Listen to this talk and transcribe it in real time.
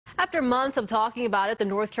After months of talking about it, the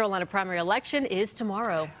North Carolina primary election is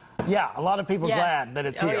tomorrow. Yeah, a lot of people are glad that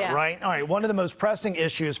it's here, yeah. right? All right, one of the most pressing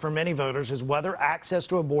issues for many voters is whether access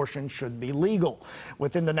to abortion should be legal.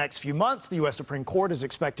 Within the next few months, the U.S. Supreme Court is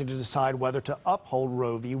expected to decide whether to uphold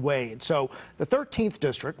Roe v. Wade. So the 13th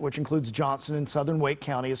District, which includes Johnson and Southern Wake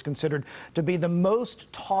County, is considered to be the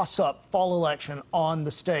most toss-up fall election on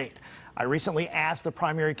the state. I recently asked the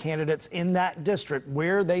primary candidates in that district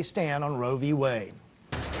where they stand on Roe v. Wade.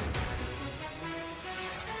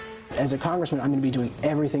 As a congressman, I'm going to be doing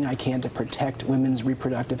everything I can to protect women's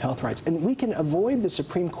reproductive health rights. And we can avoid the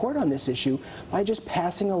Supreme Court on this issue by just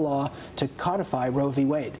passing a law to codify Roe v.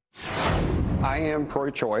 Wade. I am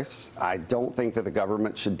pro-choice. I don't think that the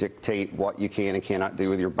government should dictate what you can and cannot do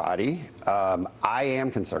with your body. I am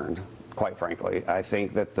concerned, quite frankly. I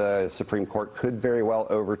think that the Supreme Court could very well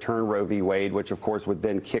overturn Roe v. Wade, which of course would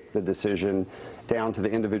then kick the decision down to the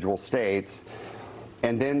individual states.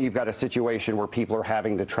 And then you've got a situation where people are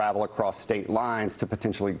having to travel across state lines to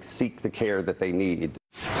potentially seek the care that they need.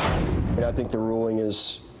 And I think the ruling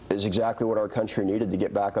is exactly what our country needed to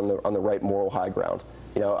get back on the right moral high ground.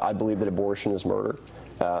 You know, I believe that abortion is murder,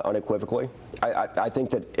 unequivocally. I think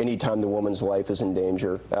that any time the woman's life is in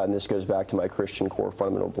danger, and this goes back to my Christian core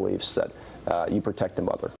fundamental beliefs, that you protect the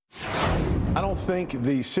mother. I don't think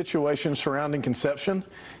the situation surrounding conception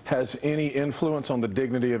has any influence on the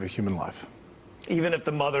dignity of a human life. Even if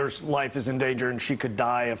the mother's life is in danger and she could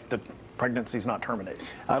die if the pregnancy is not terminated?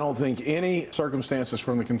 I don't think any circumstances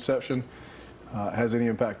from the conception has any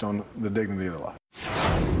impact on the dignity of the life.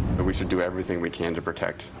 We should do everything we can to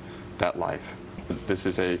protect that life. This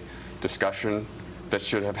is a discussion that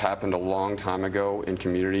should have happened a long time ago in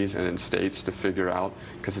communities and in states to figure out,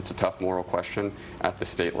 because it's a tough moral question at the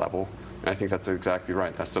state level. And I think that's exactly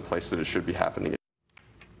right. That's the place that it should be happening.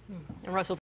 And Russell